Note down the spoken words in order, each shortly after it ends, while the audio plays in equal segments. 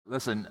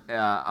Listen,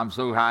 I'm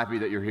so happy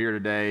that you're here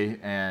today.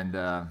 And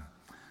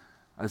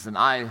listen,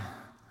 I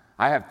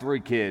have 3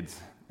 kids,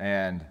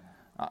 and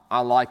I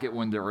like it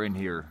when they're in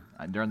here.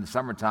 During the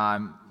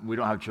summertime, we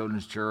don't have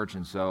children's church,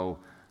 and so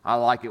I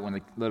like it when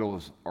the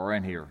littles are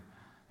in here.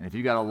 And if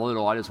you got a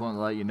little, I just want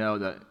to let you know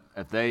that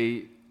if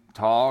they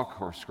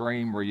talk or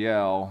scream or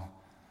yell,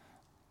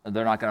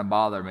 they're not going to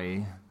bother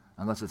me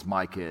unless it's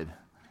my kid,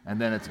 and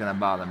then it's going to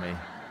bother me.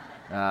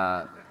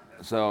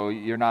 So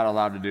you're not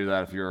allowed to do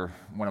that if you're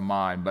one of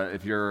mine, but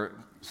if you're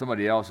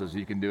somebody else's,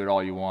 you can do it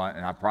all you want,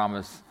 and I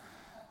promise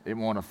it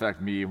won't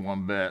affect me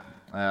one bit.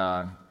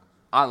 I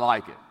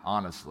like it,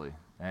 honestly,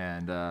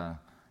 and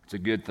it's a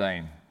good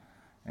thing,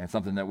 and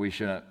something that we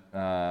shouldn't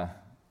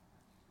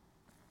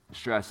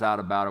stress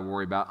out about or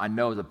worry about. I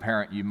know as a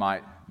parent you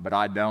might, but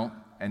I don't,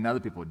 and other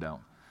people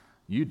don't.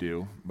 You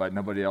do, but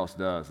nobody else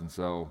does, and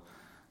so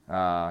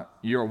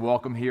you're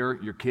welcome here.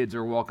 Your kids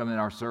are welcome in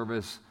our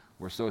service.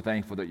 We're so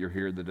thankful that you're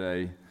here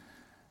today.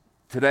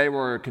 Today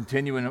we're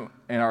continuing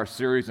in our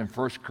series in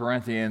 1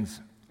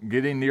 Corinthians,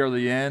 getting near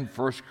the end.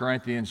 1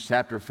 Corinthians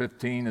chapter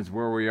 15 is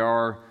where we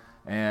are,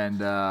 and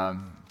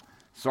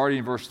starting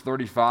in verse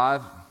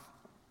 35,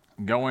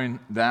 going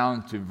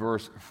down to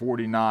verse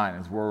 49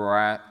 is where we're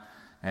at.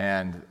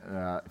 And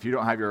if you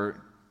don't have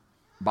your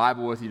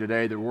Bible with you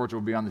today, the words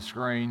will be on the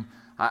screen.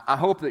 I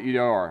hope that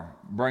you are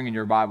bringing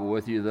your Bible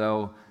with you,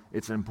 though.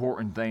 It's an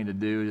important thing to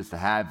do, just to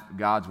have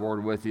God's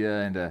Word with you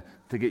and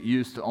to get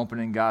used to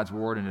opening God's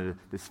Word and to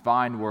just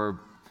find where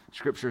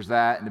Scripture's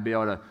at and to be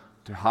able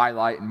to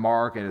highlight and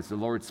mark, and as the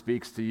Lord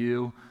speaks to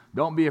you.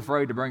 Don't be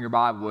afraid to bring your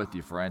Bible with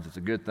you, friends. It's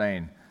a good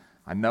thing.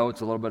 I know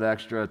it's a little bit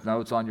extra. I know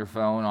it's on your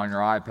phone, on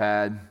your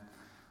iPad,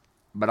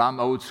 but I'm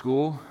old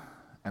school,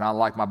 and I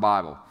like my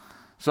Bible.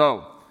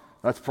 So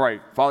let's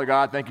pray. Father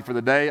God, thank you for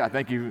the day. I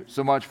thank you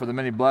so much for the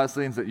many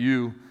blessings that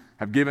you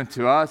have given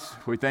to us.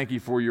 We thank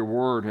you for your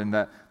word, and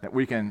that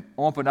we can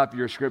open up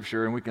your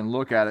scripture and we can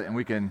look at it and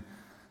we can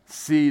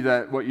see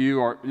that what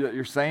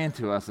you're saying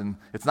to us, and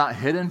it's not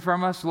hidden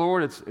from us,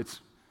 Lord.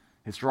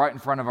 It's right in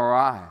front of our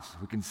eyes.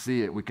 We can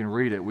see it. We can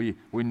read it. We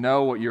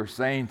know what you're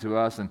saying to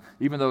us, and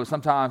even though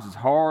sometimes it's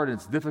hard and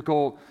it's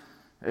difficult,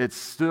 it's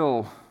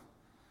still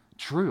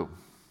true.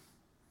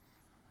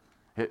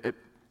 It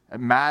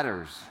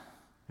matters.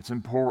 It's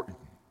important.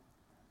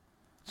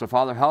 So,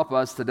 Father, help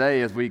us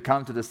today as we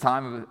come to this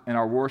time in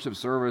our worship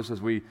service,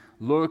 as we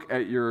look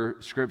at your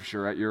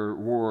scripture, at your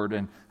word,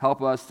 and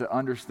help us to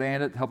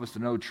understand it, help us to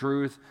know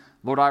truth.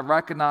 Lord, I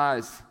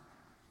recognize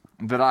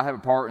that I have a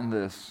part in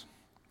this.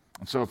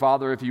 And so,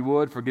 Father, if you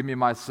would, forgive me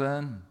my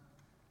sin,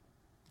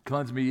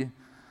 cleanse me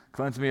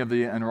of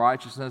the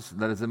unrighteousness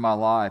that is in my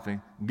life,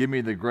 and give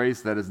me the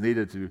grace that is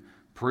needed to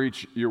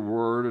preach your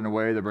word in a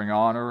way that brings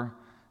honor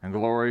and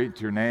glory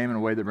to your name, in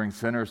a way that brings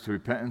sinners to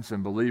repentance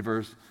and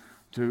believers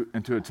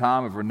into a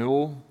time of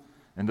renewal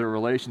in their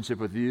relationship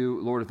with you.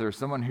 Lord, if there's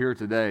someone here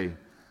today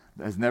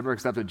that has never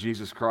accepted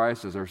Jesus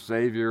Christ as their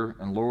Savior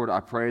and Lord, I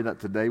pray that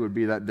today would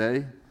be that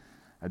day,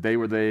 a day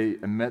where they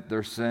admit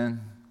their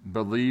sin,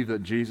 believe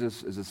that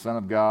Jesus is the Son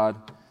of God,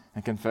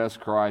 and confess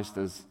Christ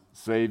as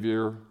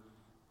Savior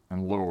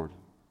and Lord.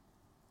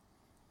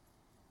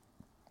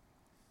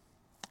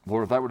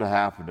 Lord, if that were to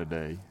happen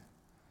today,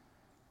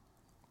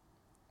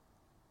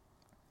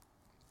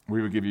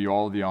 we would give you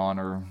all the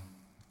honor,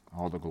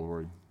 all the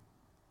glory.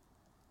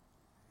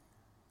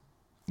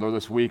 Though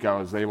this week I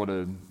was able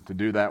to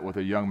do that with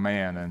a young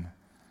man and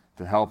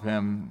to help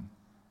him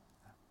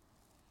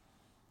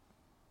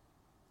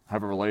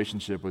have a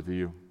relationship with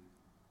you.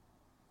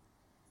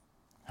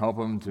 Help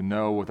him to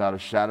know without a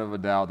shadow of a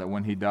doubt that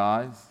when he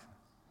dies,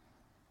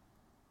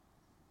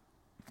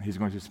 he's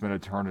going to spend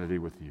eternity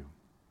with you.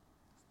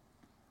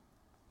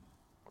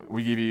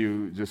 We give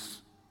you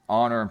just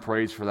honor and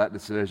praise for that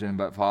decision,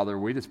 but Father,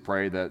 we just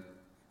pray that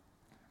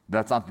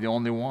that's not the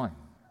only one.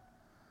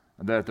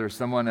 That there's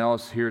someone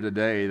else here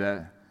today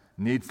that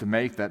needs to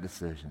make that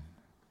decision.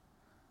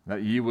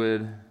 That you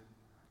would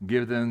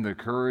give them the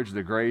courage,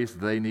 the grace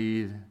they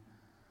need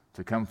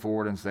to come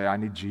forward and say, I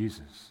need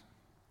Jesus.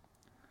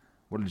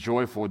 What a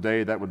joyful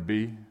day that would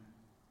be.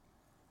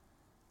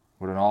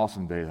 What an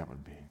awesome day that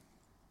would be.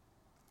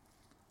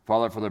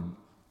 Father, for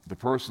the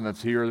person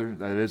that's here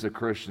that is a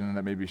Christian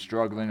that may be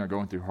struggling or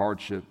going through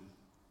hardship,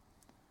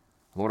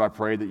 Lord, I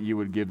pray that you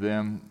would give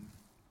them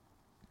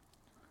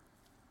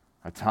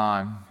a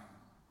time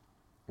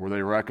where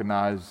they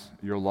recognize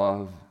your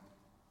love,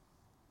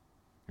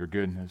 your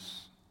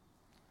goodness.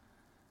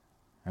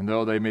 And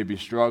though they may be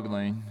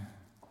struggling,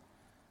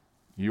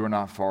 you are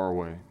not far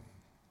away.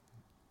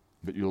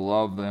 That you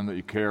love them, that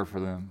you care for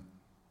them,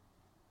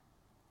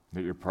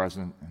 that you're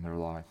present in their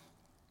life.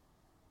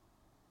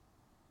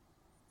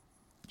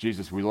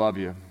 Jesus, we love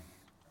you.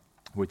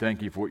 We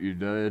thank you for what you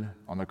did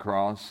on the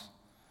cross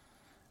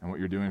and what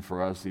you're doing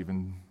for us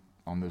even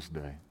on this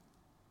day.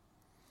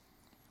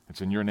 It's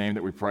in your name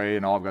that we pray,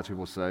 and all of God's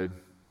people say,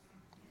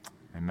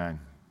 amen.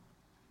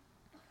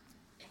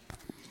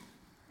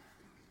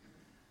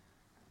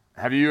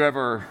 Have you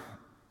ever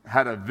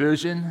had a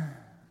vision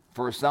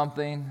for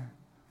something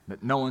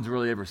that no one's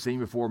really ever seen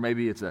before.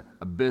 Maybe it's a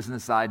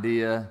business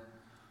idea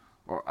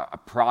or a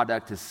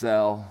product to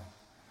sell,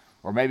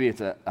 or maybe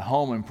it's a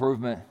home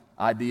improvement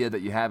idea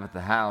that you have at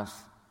the house.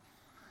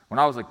 When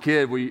I was a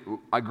kid,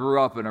 I grew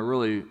up in a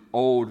really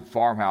old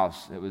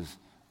farmhouse. It was,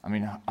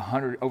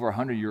 over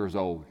 100 years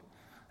old.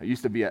 It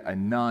used to be a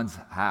nun's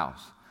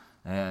house,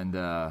 and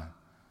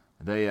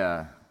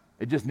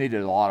it just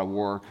needed a lot of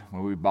work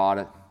when we bought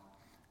it.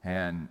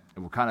 And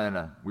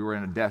we were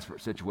in a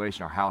desperate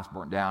situation. Our house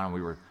burnt down, and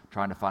we were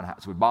trying to find a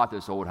house. So we bought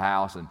this old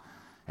house,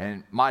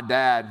 and my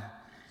dad,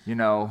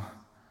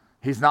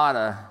 he's not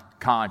a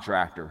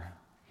contractor.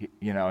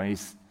 He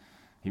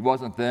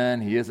wasn't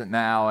then, he isn't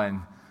now,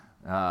 and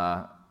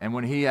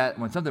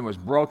when something was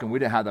broken, we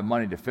didn't have the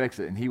money to fix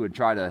it, and he would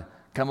try to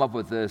come up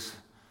with this,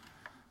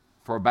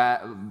 for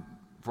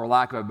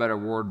lack of a better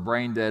word,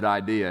 brain dead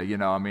idea.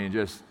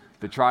 Just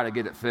to try to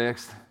get it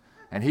fixed.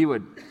 And he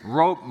would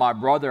rope my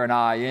brother and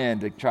I in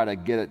to try to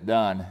get it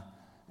done.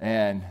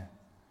 And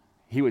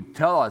he would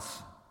tell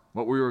us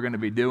what we were going to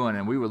be doing,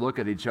 and we would look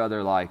at each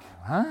other like,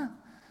 huh?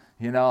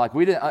 Like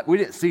we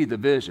didn't see the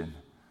vision.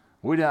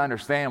 We didn't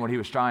understand what he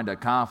was trying to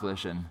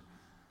accomplish and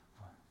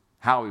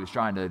how he was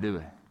trying to do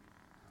it.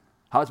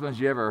 Husbands,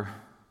 you ever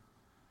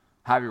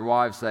have your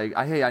wife say,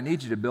 hey, I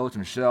need you to build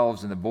some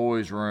shelves in the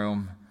boys'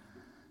 room,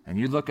 and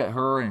you look at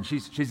her, and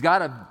she's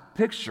got a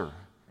picture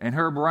in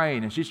her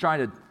brain, and she's trying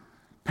to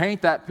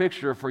paint that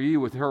picture for you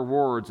with her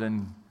words,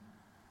 and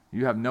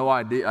you have no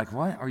idea. Like,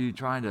 what are you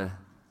trying to...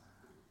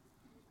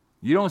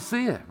 You don't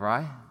see it,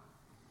 right?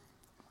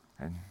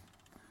 And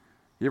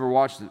you ever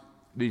watch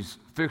these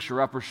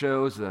fixer-upper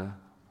shows, the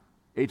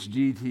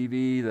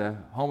HGTV, the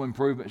home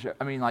improvement show?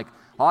 A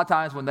lot of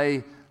times when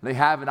they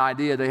have an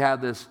idea, they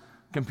have this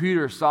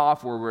computer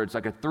software where it's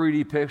like a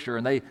 3D picture,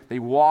 and they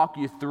walk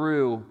you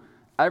through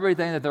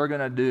everything that they're going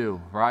to do,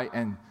 right?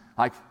 And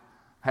like,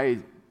 hey,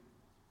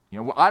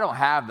 I don't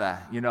have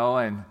that,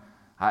 and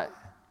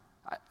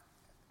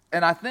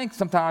I think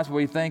sometimes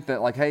we think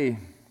that, like, hey,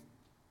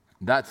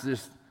 that's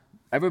just,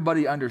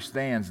 everybody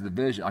understands the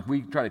vision. Like,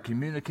 we try to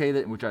communicate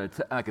it, and we try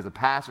to, like, as a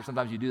pastor,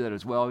 sometimes you do that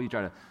as well. You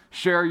try to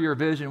share your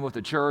vision with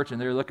the church,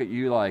 and they look at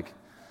you like,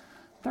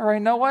 there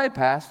ain't no way,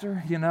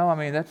 Pastor.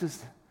 That's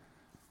just...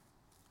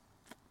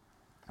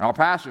 In our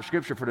passage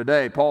scripture for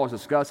today, Paul is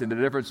discussing the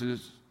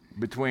differences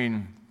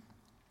between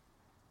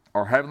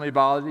our heavenly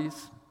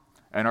bodies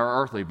and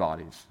our earthly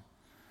bodies.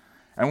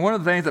 And one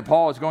of the things that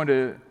Paul is going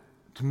to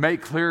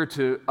make clear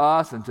to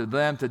us and to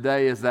them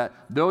today is that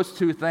those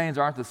two things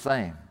aren't the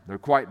same. They're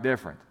quite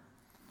different.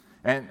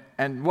 And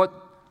what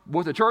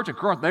the church in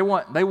Corinth, they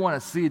want to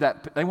see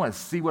that, they want to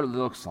see what it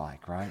looks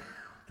like, right?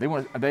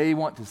 They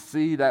want to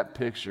see that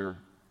picture.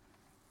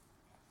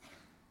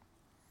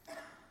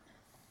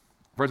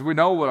 Friends, we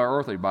know what our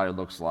earthly body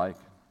looks like,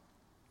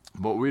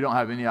 but we don't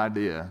have any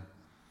idea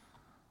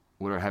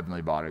what our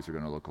heavenly bodies are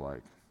going to look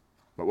like.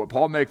 But what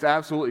Paul makes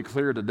absolutely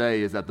clear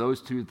today is that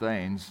those two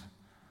things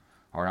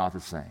are not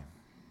the same.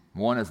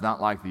 One is not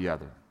like the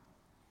other.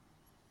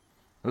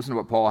 Listen to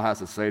what Paul has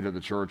to say to the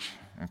church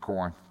in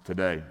Corinth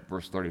today,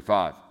 verse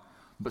 35.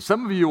 But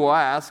some of you will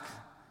ask,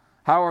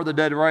 how are the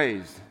dead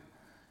raised?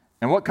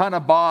 And what kind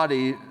of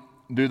body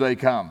do they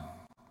come?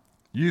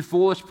 You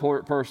foolish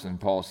person,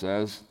 Paul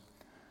says.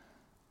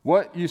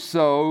 What you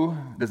sow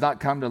does not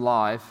come to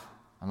life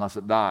unless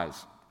it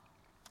dies.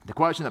 The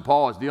question that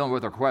Paul is dealing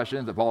with, or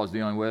questions that Paul is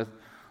dealing with,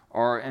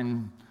 are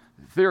in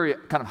theory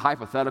kind of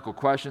hypothetical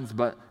questions,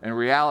 but in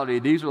reality,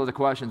 these are the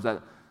questions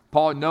that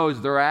Paul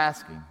knows they're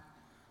asking.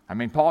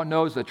 Paul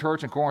knows the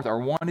church in Corinth are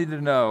wanting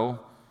to know,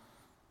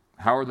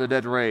 how are the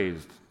dead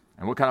raised?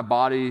 And what kind of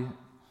body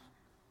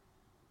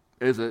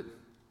is it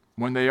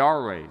when they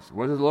are raised?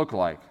 What does it look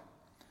like?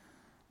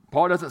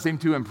 Paul doesn't seem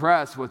too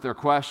impressed with their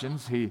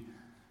questions. He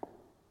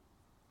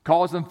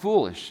calls them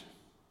foolish.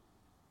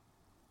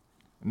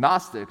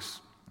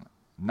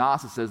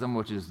 Gnosticism,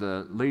 which is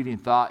the leading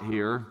thought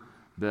here,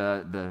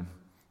 the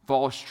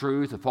false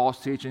truth, the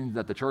false teachings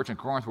that the church in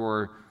Corinth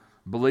were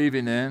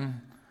believing in,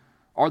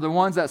 are the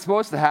ones that's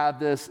supposed to have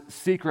this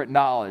secret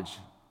knowledge,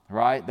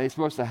 right? They're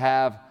supposed to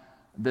have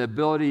the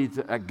ability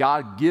to,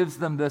 God gives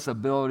them this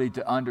ability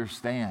to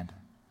understand.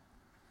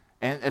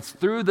 And it's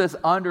through this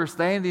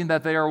understanding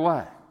that they are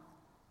what?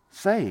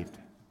 Saved.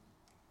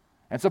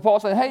 And so Paul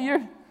said, hey,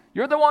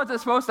 you're the ones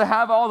that's supposed to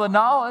have all the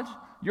knowledge.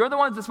 You're the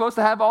ones that's supposed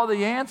to have all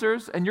the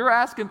answers, and you're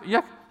asking,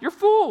 you're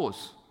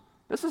fools.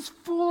 This is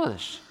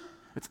foolish.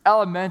 It's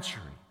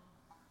elementary.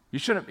 You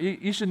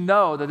should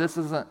know that it's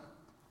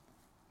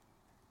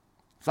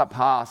not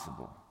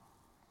possible.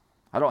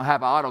 I don't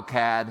have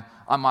AutoCAD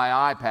on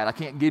my iPad. I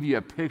can't give you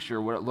a picture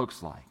of what it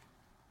looks like.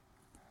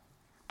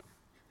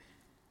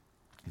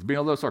 He's being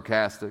a little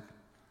sarcastic.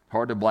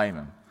 Hard to blame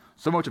him.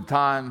 So much of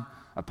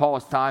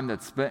Paul's time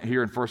that's spent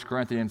here in 1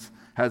 Corinthians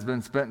has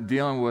been spent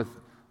dealing with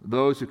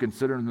those who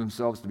consider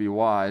themselves to be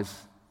wise,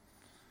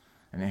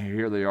 and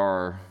here they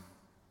are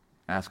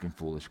asking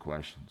foolish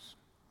questions.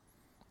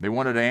 They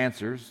wanted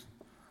answers.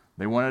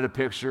 They wanted a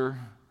picture.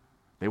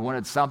 They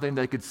wanted something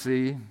they could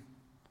see.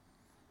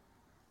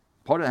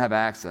 Paul didn't have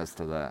access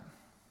to that.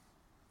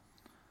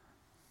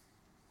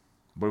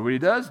 But what he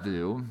does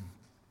do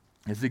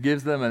is he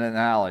gives them an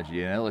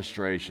analogy, an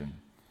illustration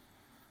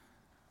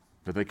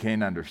that they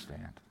can't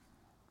understand.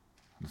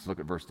 Let's look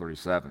at verse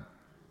 37.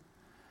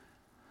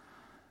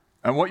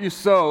 And what you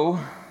sow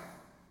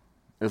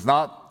is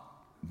not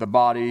the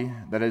body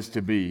that is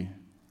to be,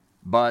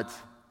 but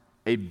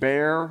a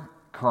bare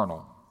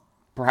kernel,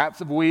 perhaps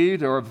of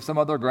wheat or of some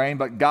other grain,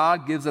 but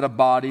God gives it a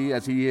body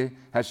as he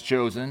has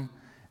chosen,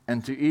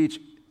 and to each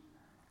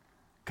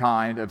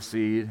kind of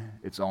seed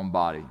its own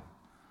body.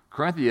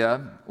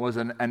 Corinthia was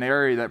an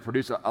area that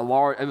produced a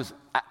large, it was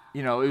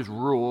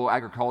rural,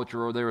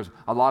 agricultural. There was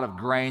a lot of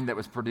grain that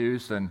was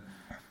produced, and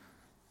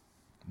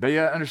they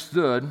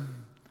understood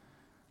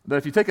that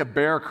if you take a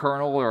bare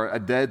kernel or a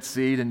dead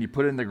seed and you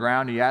put it in the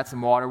ground and you add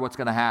some water, what's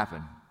going to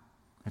happen?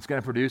 It's going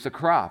to produce a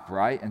crop,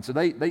 right? And so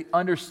they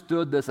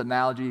understood this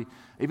analogy.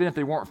 Even if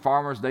they weren't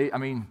farmers,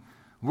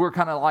 we're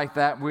kind of like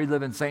that. We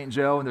live in St.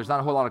 Joe, and there's not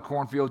a whole lot of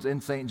cornfields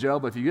in St. Joe,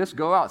 but if you just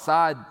go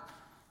outside,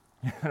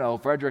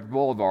 Frederick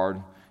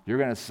Boulevard, you're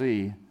going to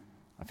see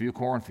a few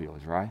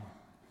cornfields, right?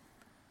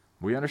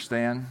 We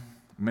understand.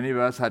 Many of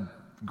us had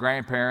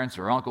grandparents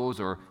or uncles,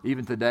 or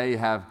even today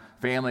have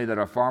family that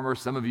are farmers.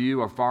 Some of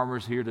you are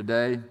farmers here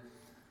today.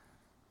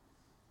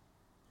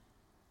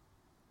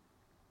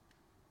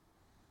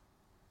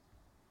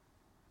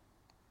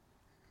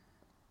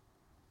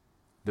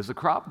 Does the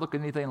crop look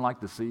anything like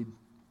the seed?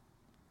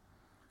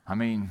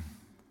 When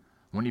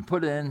you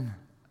put in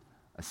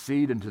a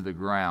seed into the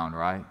ground,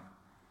 right?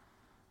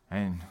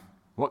 And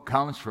what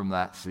comes from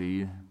that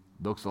seed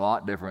looks a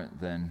lot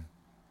different than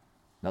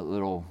that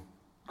little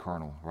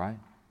kernel, right?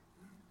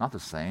 Not the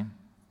same.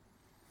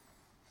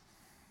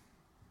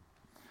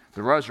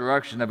 The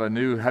resurrection of a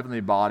new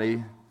heavenly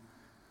body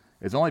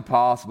is only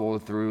possible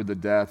through the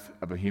death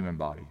of a human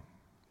body.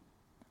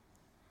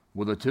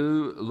 Will the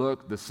two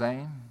look the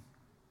same?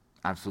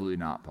 Absolutely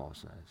not, Paul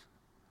says.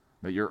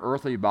 But your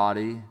earthly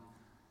body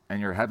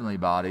and your heavenly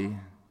body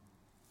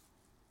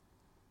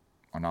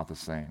are not the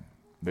same.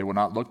 They will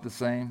not look the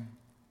same.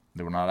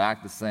 They will not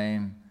act the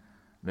same.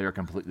 They are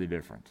completely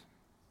different.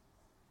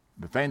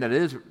 The thing that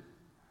is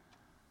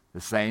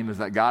the same is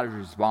that God is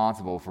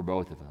responsible for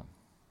both of them.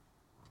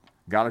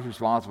 God is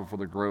responsible for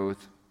the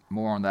growth.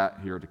 More on that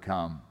here to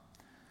come.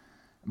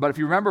 But if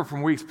you remember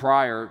from weeks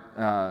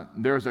prior,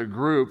 there's a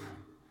group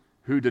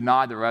who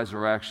denied the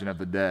resurrection of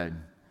the dead.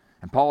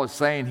 And Paul is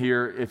saying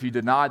here, if you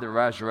deny the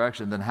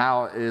resurrection, then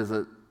how is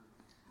it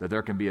that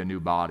there can be a new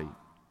body?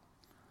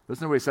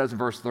 Listen to what he says in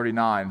verse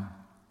 39.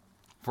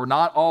 For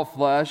not all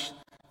flesh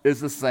is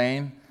the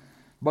same,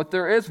 but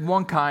there is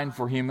one kind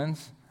for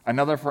humans,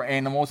 another for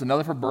animals,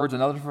 another for birds,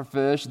 another for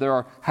fish. There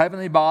are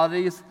heavenly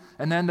bodies,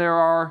 and then there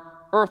are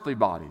earthly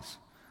bodies.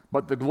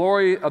 But the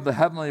glory of the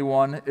heavenly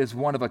one is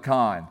one of a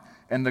kind,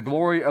 and the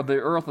glory of the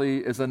earthly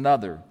is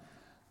another.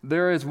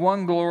 There is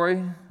one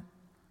glory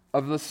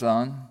of the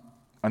sun,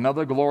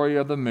 another glory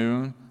of the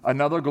moon,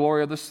 another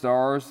glory of the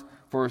stars,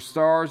 for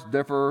stars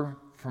differ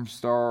from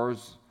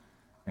stars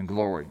in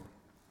glory.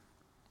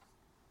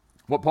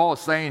 What Paul is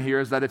saying here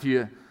is that if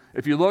you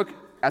look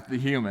at the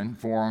human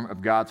form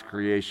of God's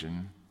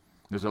creation,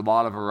 there's a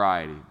lot of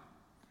variety,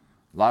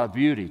 a lot of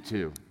beauty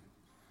too.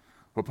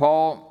 But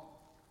Paul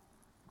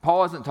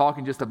isn't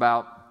talking just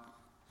about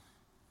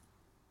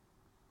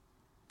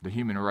the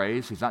human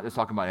race. He's not just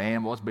talking about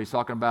animals, but he's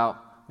talking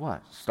about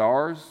what?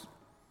 Stars,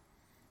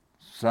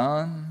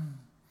 sun,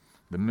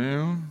 the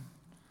moon.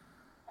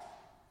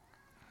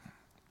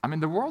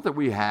 The world that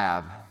we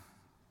have,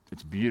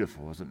 it's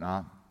beautiful, is it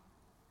not?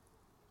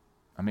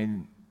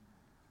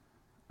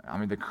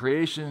 The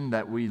creation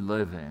that we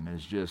live in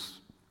is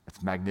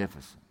it's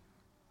magnificent.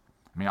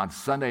 On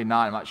Sunday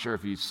night, I'm not sure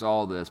if you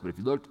saw this, but if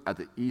you looked at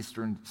the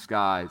eastern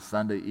sky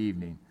Sunday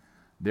evening,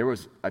 there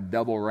was a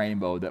double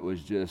rainbow that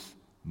was just,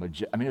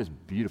 it was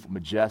beautiful,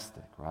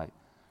 majestic, right?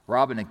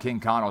 Robin and King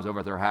Connell was over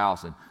at their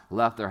house and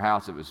left their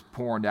house. It was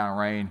pouring down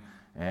rain,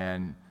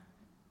 and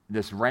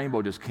this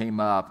rainbow just came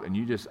up, and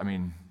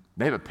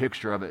they have a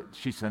picture of it.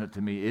 She sent it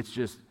to me. It's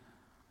just,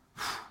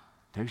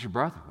 takes your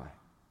breath away.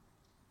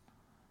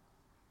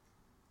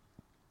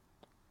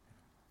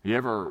 You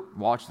ever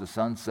watch the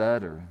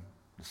sunset or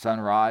the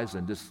sunrise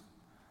and just,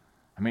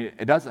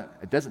 it doesn't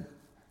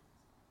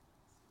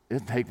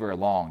take very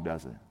long,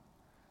 does it?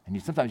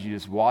 And sometimes you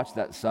just watch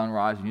that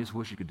sunrise and you just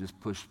wish you could just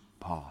push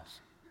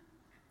pause.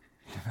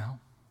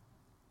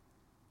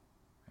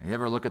 You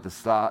ever look at the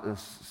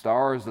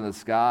stars in the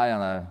sky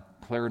on a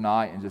clear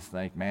night and just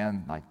think,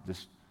 man,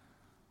 just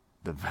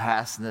the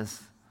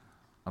vastness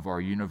of our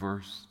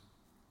universe?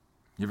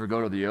 You ever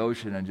go to the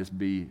ocean and just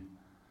be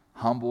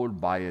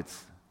humbled by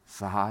its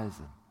size?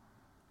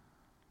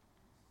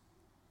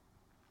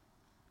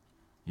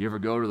 You ever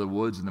go to the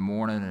woods in the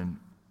morning and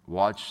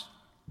watch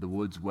the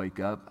woods wake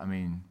up?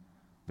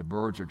 The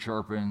birds are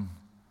chirping,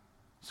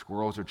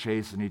 squirrels are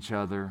chasing each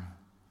other,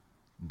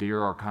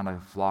 deer are kind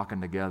of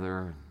flocking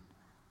together,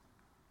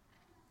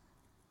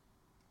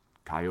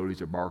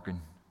 coyotes are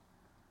barking.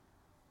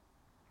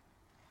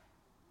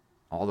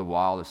 All the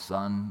while, the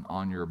sun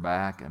on your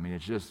back.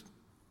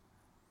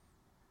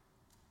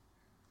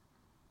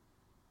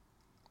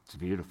 It's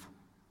beautiful.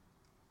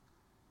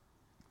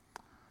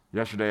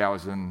 Yesterday I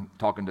was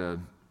talking to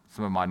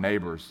some of my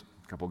neighbors,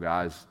 a couple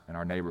guys in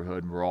our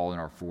neighborhood, and we're all in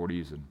our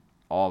 40s, and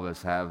all of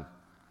us have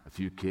a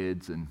few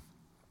kids, and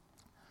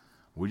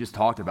we just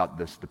talked about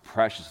the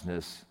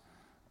preciousness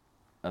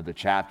of the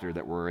chapter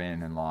that we're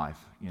in life.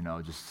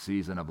 Just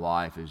season of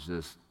life is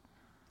just,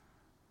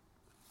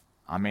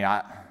 I'm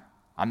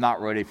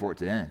not ready for it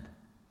to end.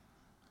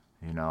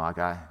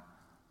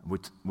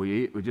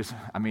 We just,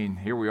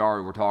 here we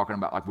are, we're talking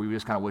about, we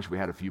just kind of wish we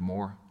had a few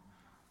more,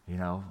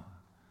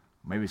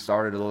 maybe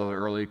started a little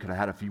early, could have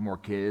had a few more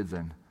kids,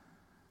 and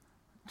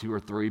 2 or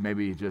 3,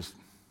 maybe just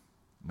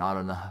not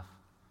enough.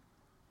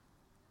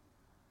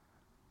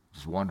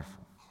 Just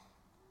wonderful.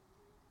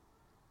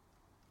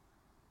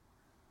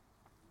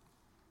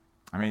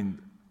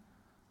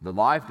 The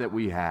life that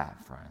we have,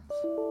 friends,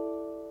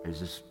 is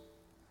just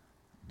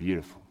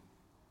beautiful.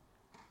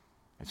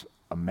 It's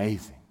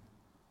amazing.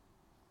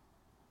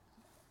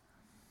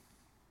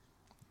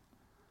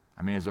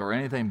 Is there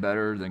anything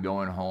better than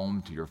going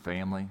home to your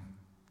family,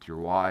 to your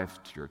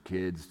wife, to your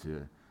kids,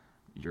 to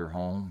your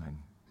home,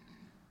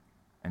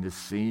 and just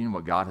seeing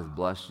what God has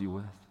blessed you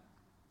with?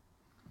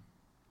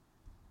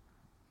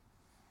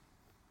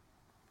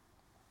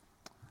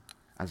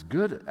 As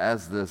good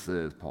as this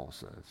is, Paul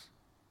says,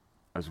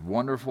 as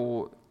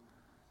wonderful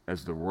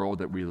as the world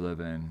that we live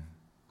in,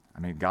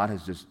 God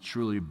has just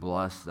truly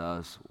blessed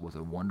us with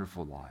a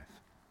wonderful life.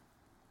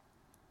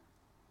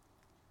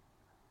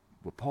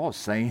 What Paul is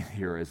saying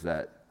here is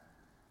that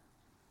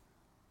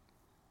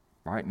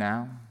right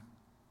now,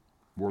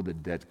 we're the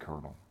dead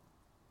kernel.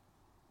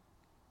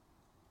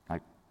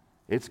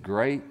 It's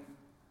great,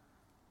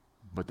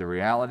 but the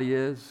reality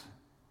is,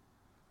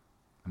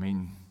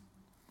 you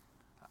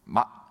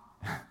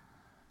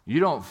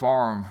don't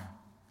farm.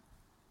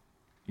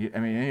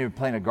 Any of you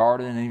plant a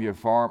garden, any of you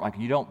farm,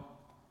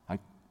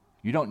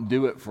 you don't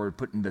do it for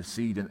putting the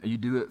seed in. You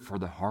do it for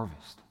the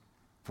harvest,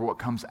 for what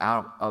comes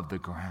out of the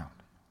ground.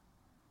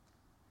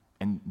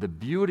 And the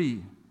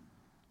beauty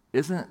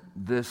isn't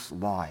this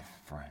life,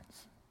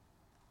 friends.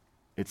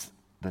 It's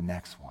the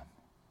next one.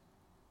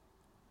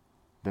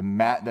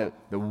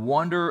 The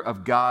wonder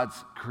of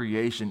God's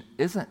creation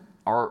isn't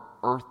our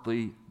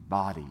earthly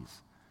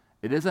bodies.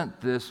 It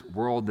isn't this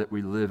world that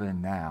we live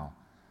in now.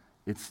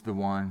 It's the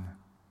one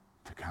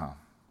to come.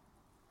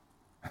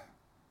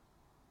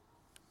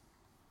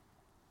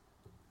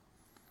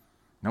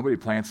 Nobody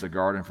plants a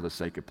garden for the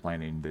sake of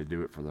planting. They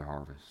do it for the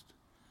harvest.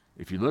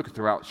 If you look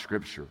throughout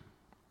Scripture,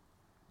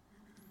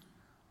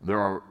 there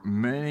are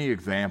many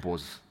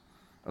examples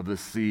of the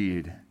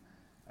seed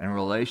in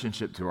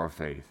relationship to our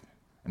faith.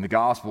 In the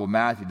Gospel of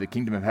Matthew, the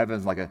kingdom of heaven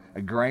is like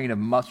a grain of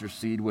mustard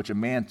seed which a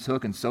man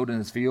took and sowed in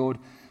his field,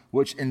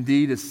 which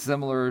indeed is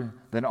similar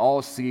than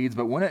all seeds,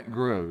 but when it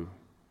grew,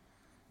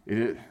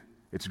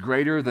 it's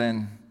greater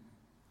than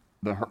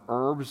the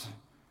herbs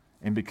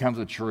and becomes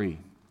a tree,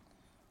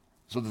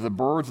 so that the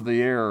birds of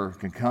the air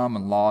can come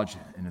and lodge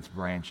in its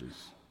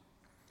branches.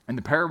 In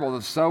the parable of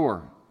the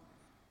sower,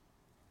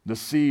 the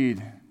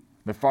seed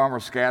the farmer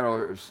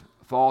scatters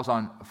falls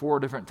on 4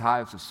 different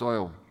types of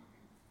soil.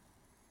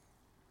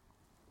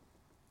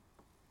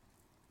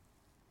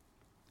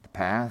 The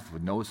path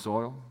with no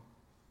soil,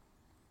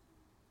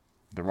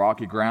 the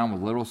rocky ground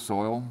with little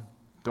soil,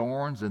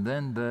 thorns, and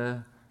then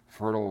the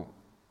fertile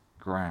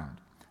ground.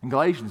 In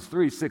Galatians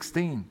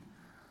 3:16,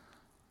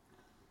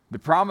 the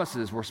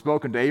promises were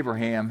spoken to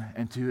Abraham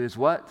and to his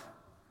what?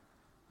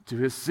 To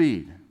his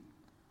seed.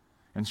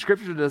 And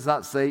Scripture does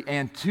not say,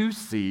 and 2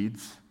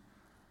 seeds,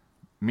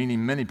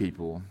 meaning many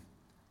people,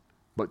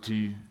 but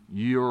to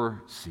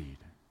your seed,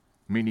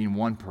 meaning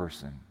one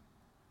person,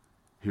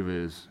 who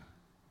is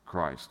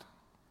Christ.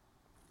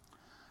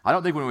 I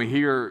don't think when we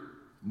hear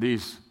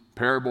these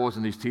parables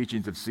and these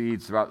teachings of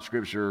seeds throughout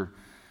Scripture,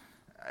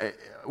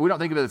 we don't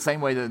think of it the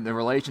same way that the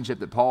relationship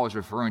that Paul is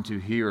referring to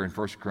here in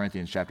 1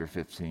 Corinthians chapter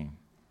 15.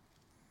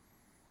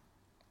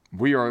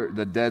 We are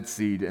the dead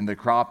seed, and the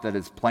crop that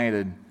is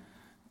planted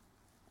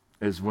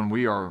is when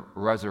we are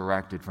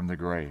resurrected from the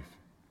grave.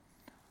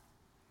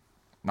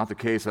 Not the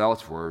case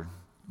elsewhere,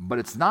 but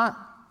it's not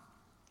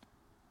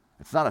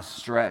a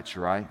stretch,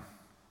 right?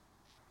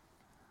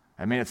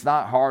 It's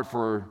not hard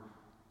for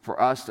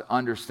us to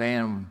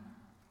understand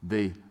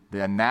the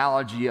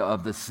analogy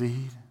of the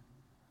seed,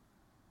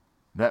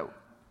 that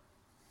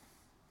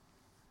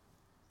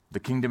the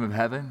kingdom of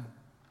heaven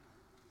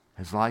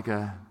is like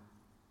a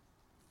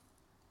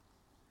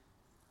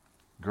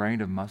grain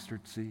of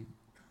mustard seed,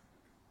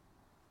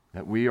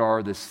 that we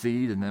are the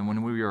seed, and then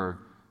when we are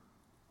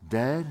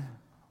dead,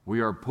 we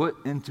are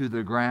put into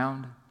the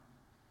ground,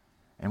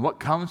 and what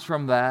comes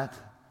from that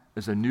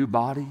is a new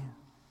body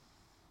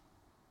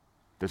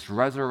that's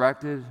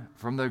resurrected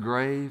from the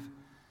grave,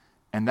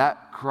 and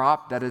that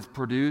crop that is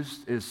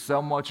produced is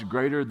so much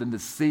greater than the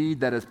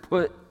seed that is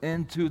put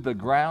into the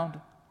ground.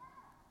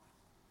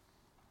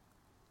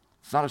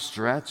 It's not a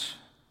stretch.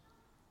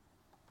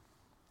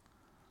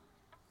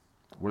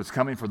 What is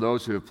coming for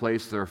those who have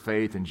placed their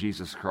faith in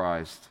Jesus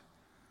Christ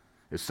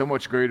is so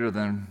much greater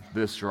than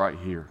this right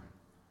here.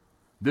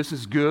 This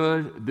is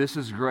good, this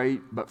is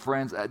great, but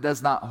friends, it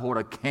does not hold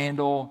a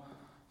candle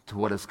to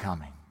what is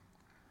coming.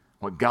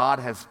 What God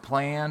has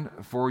planned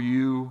for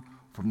you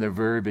from the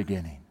very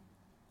beginning.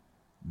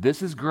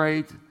 This is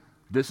great,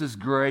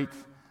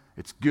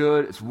 it's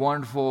good, it's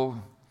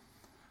wonderful.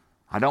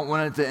 I don't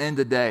want it to end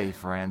today,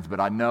 friends, but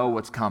I know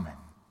what's coming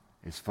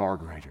is far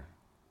greater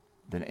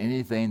than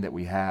anything that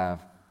we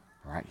have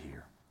right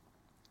here.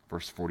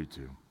 Verse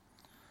 42.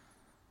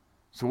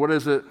 So what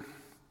is it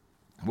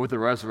with the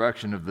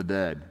resurrection of the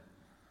dead?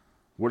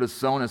 What is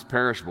sown is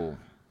perishable.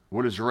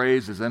 What is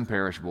raised is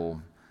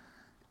imperishable.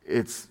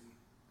 It's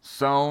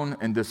sown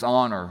in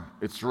dishonor.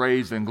 It's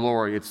raised in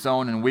glory. It's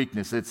sown in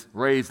weakness. It's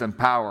raised in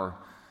power.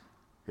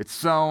 It's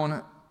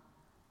sown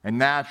a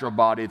natural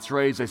body. It's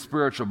raised a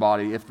spiritual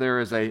body. If there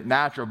is a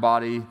natural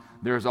body,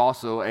 there is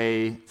also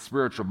a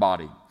spiritual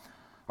body.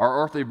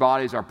 Our earthly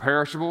bodies are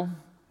perishable.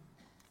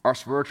 Our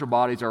spiritual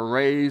bodies are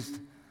raised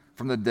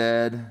from the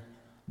dead,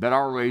 that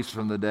are raised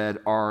from the dead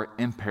are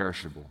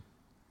imperishable.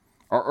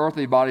 Our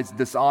earthly bodies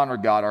dishonor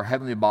God. Our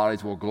heavenly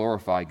bodies will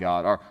glorify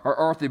God. Our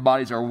earthly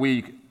bodies are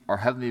weak. Our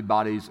heavenly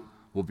bodies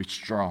will be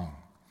strong.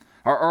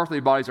 Our earthly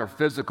bodies are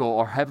physical.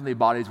 Our heavenly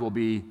bodies will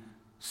be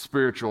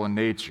spiritual in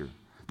nature.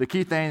 The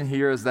key thing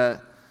here is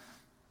that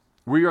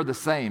we are the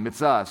same.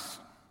 It's us.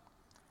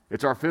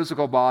 It's our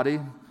physical body,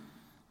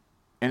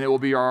 and it will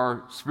be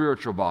our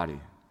spiritual body.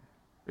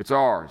 It's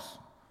ours.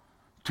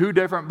 Two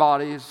different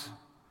bodies,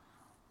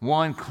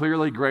 one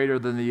clearly greater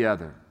than the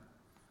other.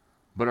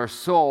 But our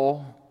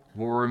soul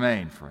will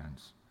remain,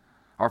 friends.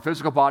 Our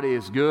physical body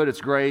is good,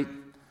 it's great,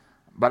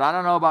 but I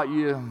don't know about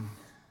you.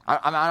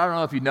 I don't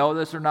know if you know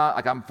this or not.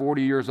 Like, I'm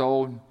 40 years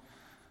old,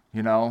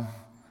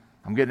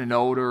 I'm getting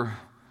older,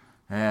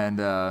 and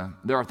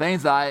there are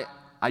things that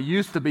I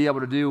used to be able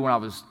to do when I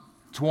was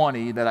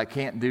 20 that I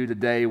can't do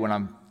today when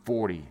I'm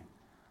 40.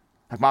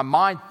 Like, my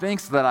mind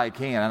thinks that I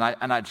can,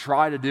 and I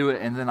try to do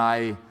it, and then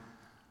I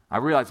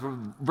realize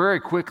very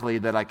quickly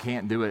that I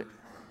can't do it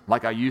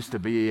like I used to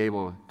be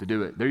able to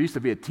do it. There used to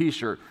be a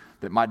T-shirt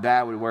that my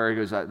dad would wear. He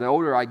goes, the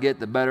older I get,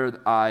 the better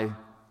I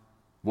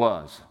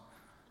was,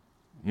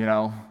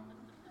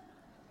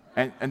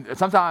 And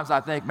sometimes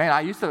I think, man,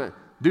 I used to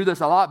do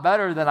this a lot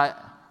better than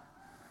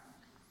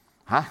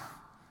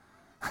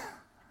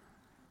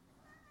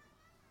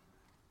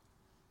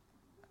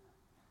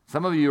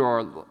Some of you are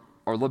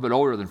a little bit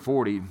older than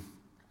 40,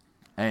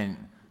 and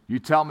you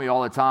tell me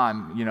all the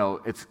time,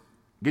 it's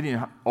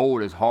getting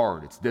old is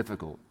hard. It's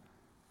difficult.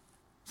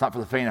 It's not for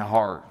the faint of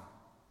heart.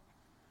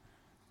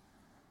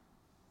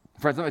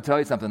 Friends, let me tell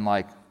you something.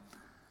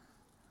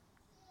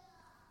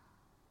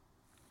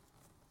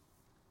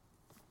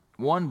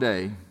 One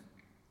day,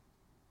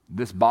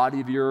 this body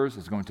of yours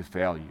is going to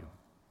fail you.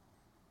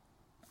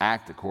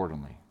 Act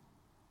accordingly.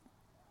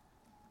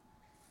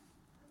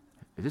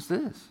 It just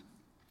is.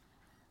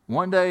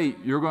 One day,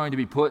 you're going to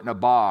be put in a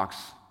box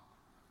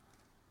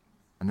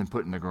and then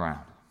put in the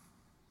ground.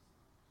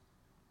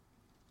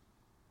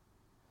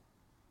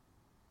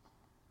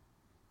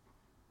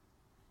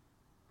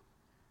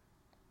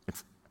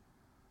 It's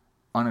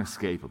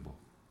unescapable.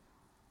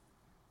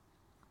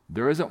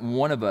 There isn't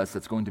one of us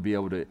that's going to be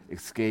able to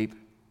escape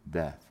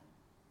death.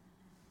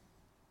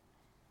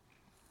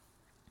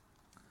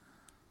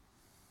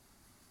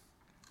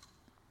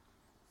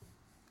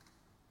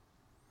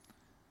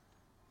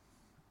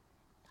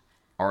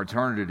 Our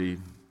eternity,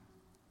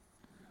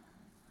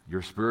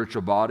 your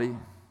spiritual body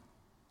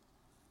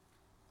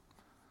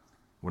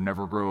will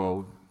never grow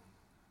old,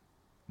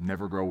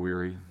 never grow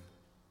weary,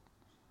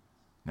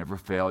 never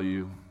fail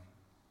you.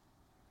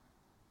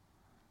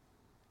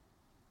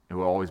 It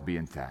will always be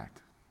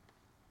intact.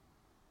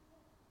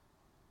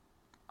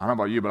 I don't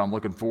know about you, but I'm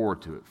looking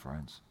forward to it,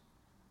 friends.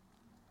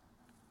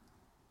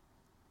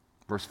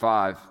 Verse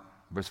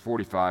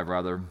 45,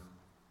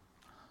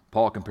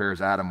 Paul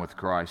compares Adam with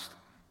Christ.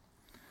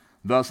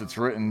 Thus it's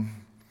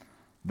written,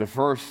 the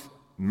first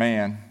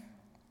man,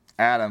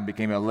 Adam,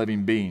 became a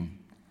living being,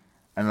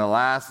 and the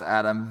last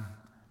Adam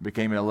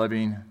became a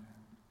living,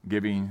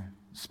 giving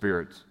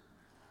spirit.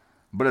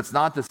 But it's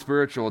not the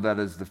spiritual that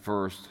is the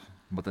first,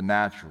 but the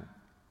natural,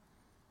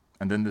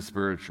 and then the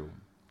spiritual.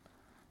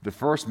 The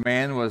first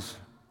man was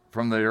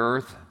from the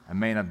earth, a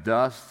man of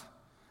dust.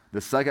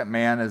 The second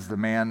man is the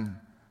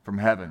man from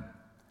heaven.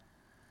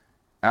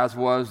 As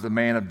was the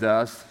man of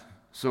dust,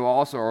 so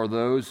also are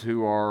those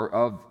who are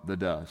of the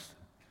dust,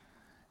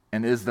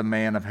 and is the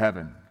man of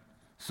heaven.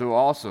 So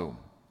also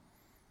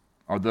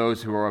are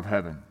those who are of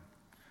heaven.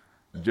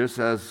 Just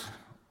as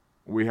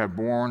we have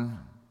borne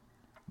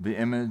the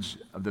image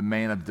of the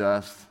man of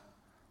dust,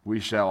 we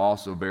shall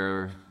also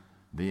bear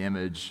the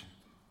image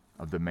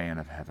of the man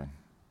of heaven.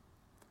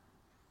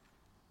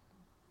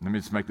 Let me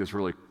just make this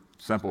really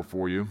simple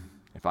for you,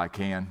 if I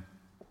can.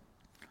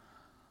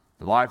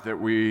 The life that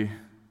we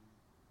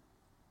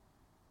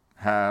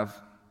have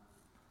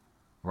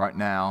right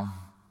now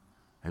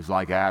is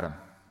like Adam.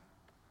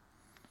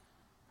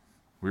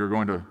 We are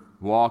going to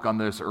walk on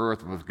this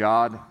earth with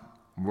God.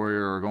 We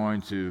are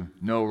going to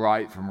know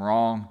right from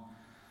wrong.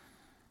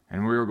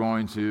 And we are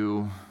going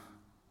to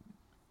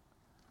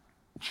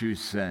choose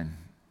sin,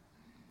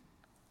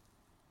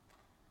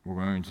 we're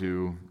going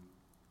to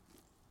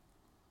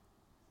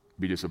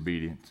be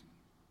disobedient.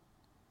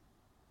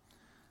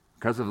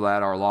 Because of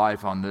that, our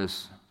life on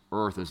this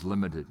earth is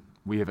limited.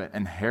 We have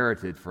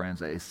inherited,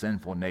 friends, a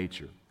sinful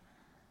nature.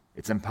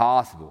 It's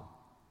impossible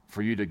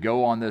for you to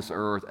go on this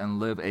earth and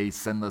live a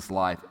sinless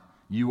life.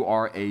 You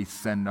are a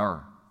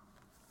sinner.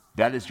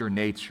 That is your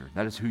nature.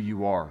 That is who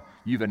you are.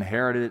 You've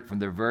inherited it from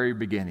the very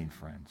beginning,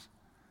 friends.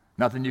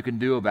 Nothing you can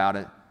do about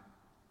it.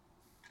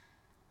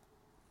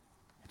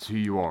 It's who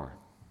you are.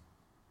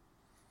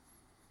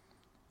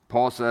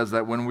 Paul says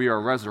that when we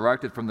are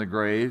resurrected from the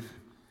grave,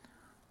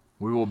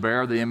 we will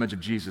bear the image of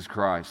Jesus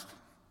Christ.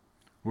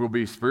 We will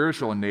be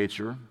spiritual in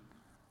nature.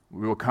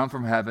 We will come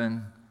from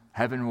heaven.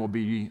 Heaven will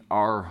be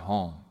our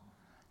home.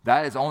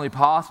 That is only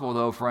possible,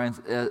 though, friends,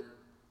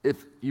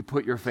 if you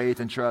put your faith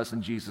and trust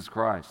in Jesus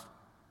Christ.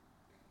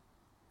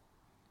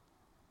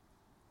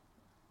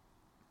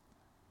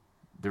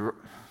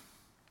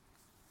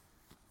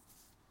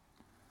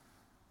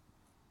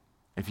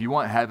 If you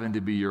want heaven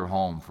to be your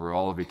home for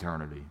all of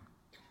eternity,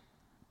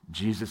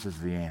 Jesus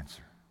is the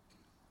answer.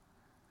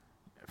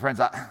 Friends,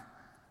 I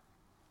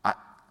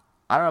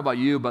don't know about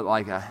you, but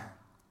like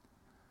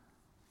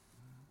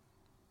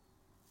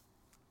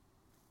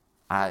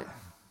I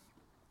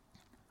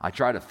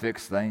try to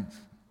fix things.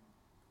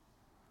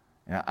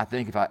 And I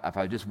think if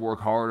I just work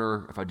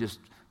harder, if I just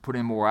put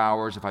in more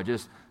hours, if I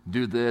just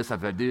do this,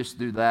 if I just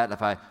do that,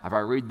 if I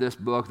read this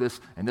book,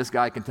 and this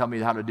guy can tell me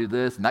how to do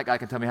this, and that guy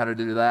can tell me how to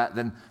do that,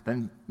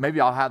 then maybe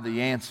I'll have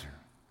the answer.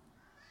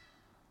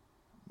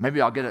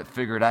 Maybe I'll get it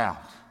figured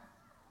out.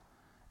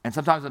 And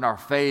sometimes in our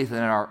faith and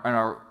in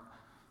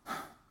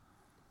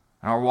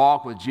our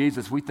walk with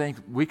Jesus, we think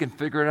we can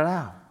figure it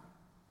out.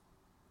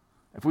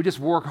 If we just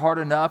work hard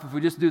enough, if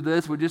we just do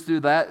this, we just do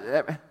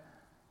that.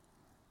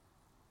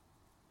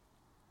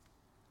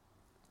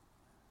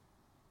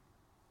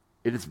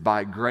 It is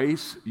by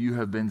grace you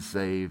have been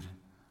saved,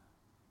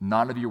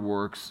 not of your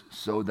works,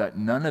 so that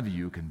none of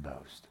you can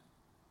boast.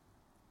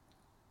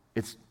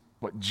 It's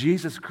what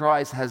Jesus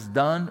Christ has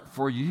done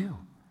for you.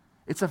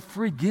 It's a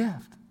free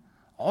gift.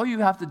 All you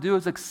have to do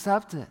is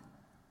accept it.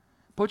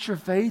 Put your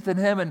faith in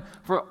Him, and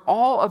for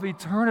all of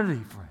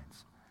eternity,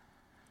 friends,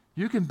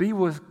 you can be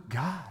with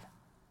God.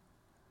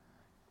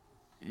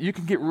 You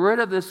can get rid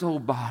of this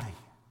old body.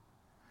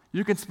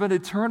 You can spend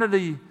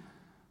eternity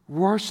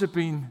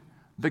worshiping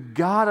the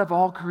God of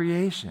all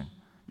creation.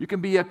 You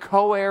can be a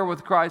co-heir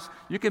with Christ.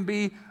 You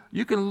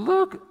can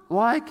look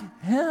like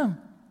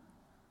Him.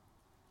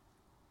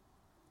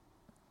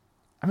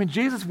 I mean,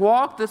 Jesus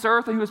walked this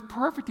earth and He was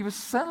perfect. He was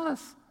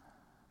sinless.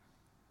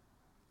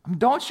 I mean,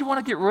 don't you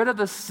want to get rid of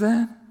the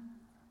sin?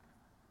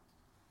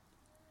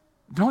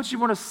 Don't you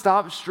want to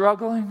stop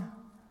struggling?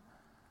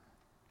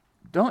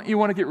 Don't you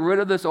want to get rid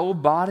of this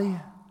old body?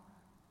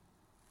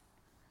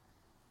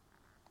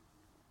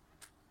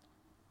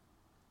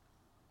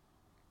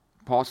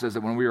 Paul says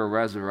that when we are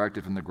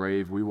resurrected from the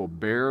grave, we will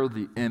bear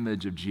the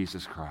image of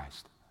Jesus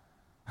Christ.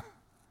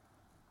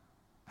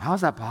 How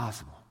is that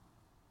possible?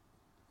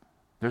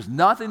 There's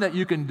nothing that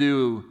you can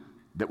do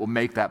that will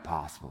make that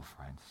possible,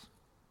 friends.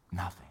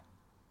 Nothing.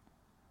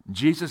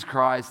 Jesus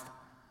Christ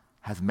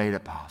has made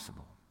it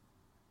possible.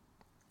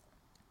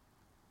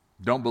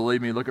 Don't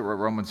believe me? Look at what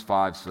Romans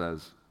 5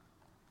 says.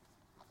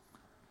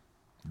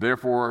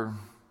 Therefore,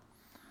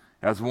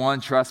 as one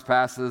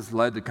trespasses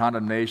led to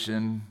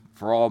condemnation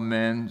for all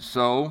men,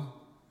 so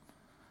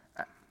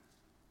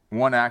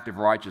one act of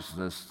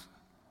righteousness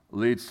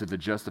leads to the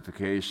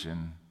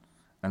justification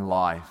and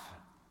life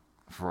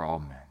for all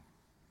men.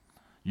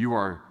 You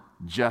are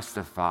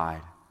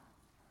justified.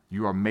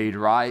 You are made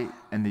right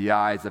in the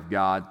eyes of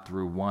God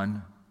through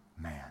one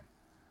man.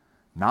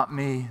 Not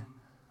me,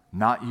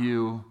 not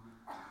you,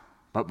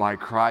 but by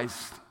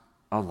Christ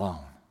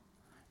alone.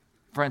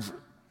 Friends,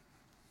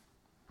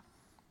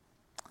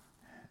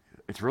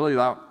 it's really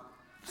that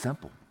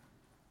simple.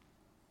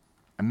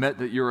 Admit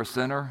that you're a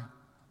sinner,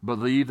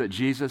 believe that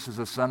Jesus is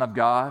the Son of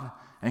God,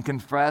 and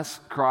confess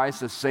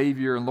Christ as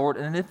Savior and Lord.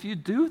 And if you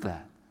do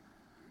that,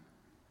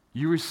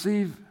 you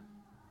receive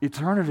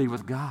eternity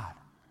with God.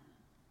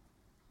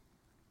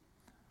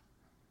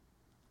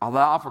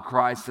 Allow for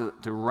Christ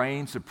to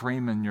reign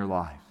supreme in your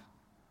life.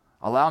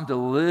 Allow Him to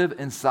live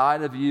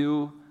inside of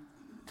you,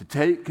 to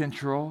take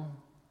control,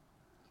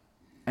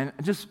 and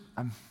just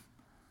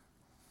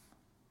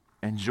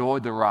enjoy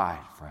the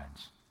ride,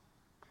 friends.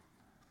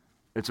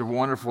 It's a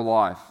wonderful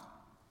life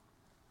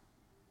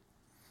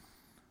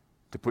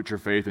to put your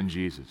faith in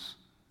Jesus.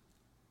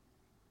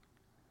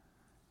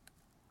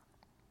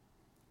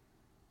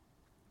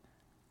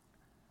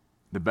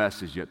 The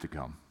best is yet to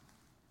come.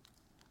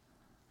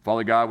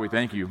 Father God, we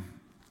thank You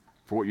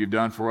for what You've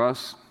done for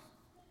us.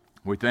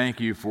 We thank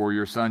You for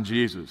Your Son,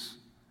 Jesus.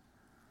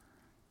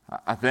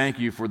 I thank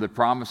You for the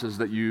promises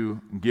that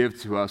You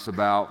give to us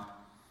about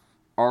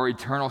our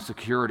eternal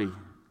security.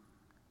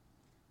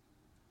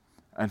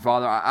 And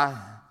Father, I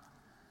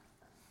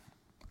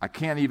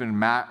can't even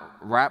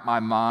wrap my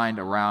mind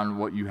around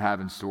what You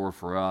have in store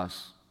for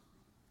us.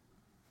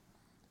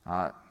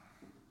 I'm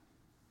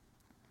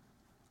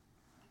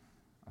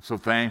so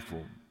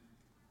thankful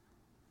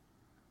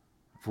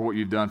for what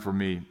you've done for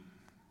me.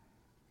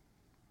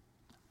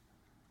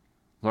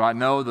 Lord, I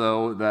know,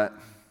 though, that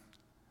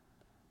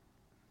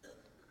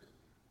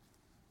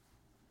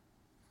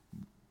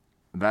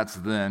that's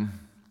then,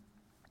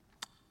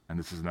 and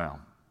this is now.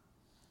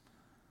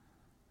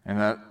 And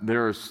that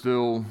there is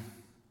still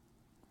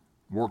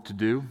work to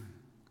do,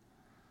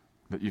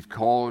 that you've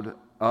called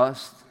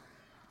us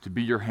to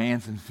be your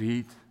hands and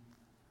feet,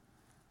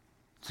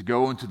 to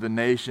go into the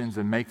nations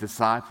and make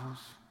disciples,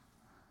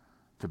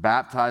 to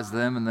baptize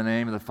them in the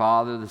name of the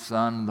Father, the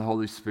Son, and the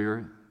Holy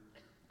Spirit.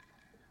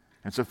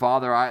 And so,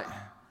 Father, I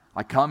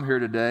come here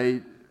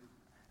today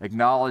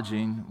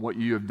acknowledging what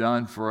you have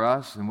done for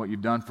us and what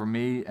you've done for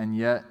me, and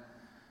yet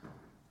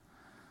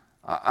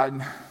I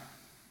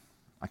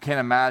can't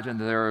imagine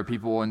that there are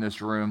people in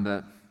this room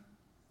that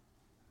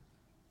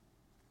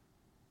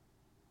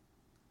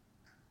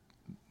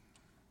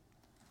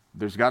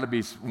there's got to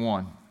be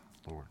one,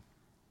 Lord,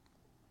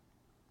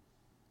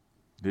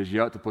 that is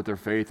yet to put their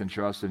faith and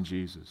trust in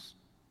Jesus.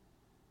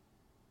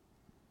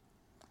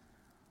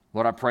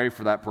 Lord, I pray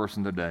for that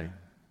person today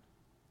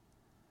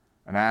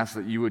and ask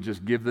that you would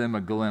just give them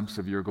a glimpse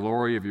of your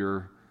glory, of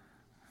your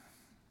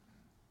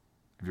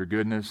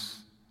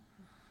goodness,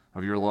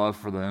 of your love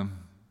for them,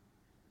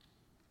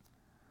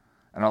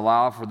 and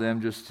allow for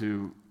them just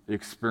to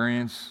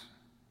experience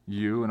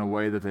you in a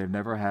way that they've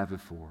never had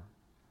before,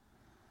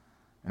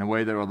 in a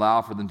way that will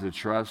allow for them to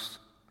trust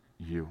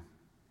you,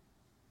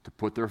 to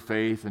put their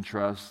faith and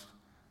trust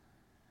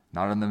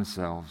not in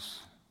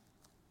themselves,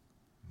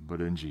 but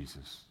in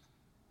Jesus.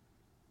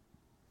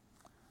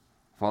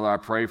 Father, I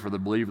pray for the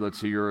believer that's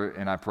here,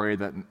 and I pray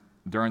that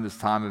during this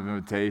time of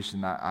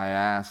invitation, I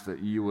ask that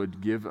you would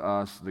give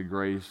us the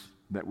grace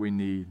that we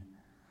need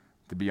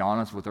to be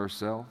honest with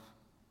ourselves,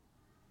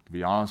 to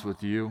be honest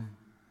with you.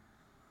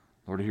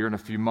 Lord, here in a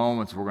few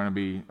moments, we're going to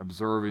be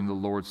observing the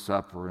Lord's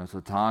Supper, and it's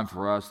a time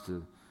for us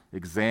to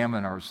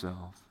examine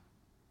ourselves,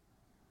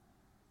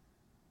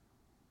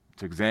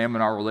 to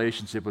examine our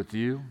relationship with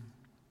you,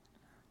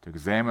 to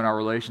examine our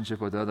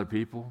relationship with other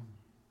people,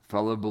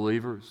 fellow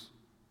believers.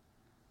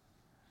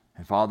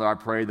 And Father, I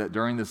pray that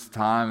during this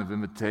time of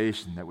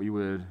invitation that we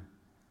would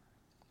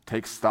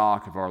take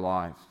stock of our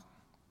life,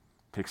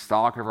 take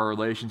stock of our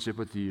relationship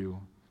with you,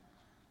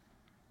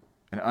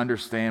 and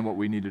understand what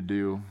we need to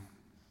do.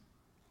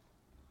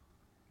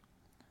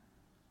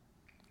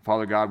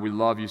 Father God, we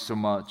love you so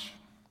much.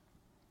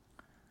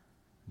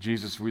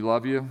 Jesus, we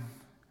love you.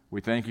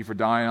 We thank you for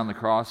dying on the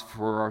cross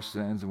for our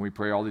sins, and we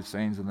pray all these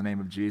things in the name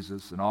of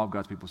Jesus, and all of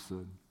God's people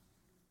stood.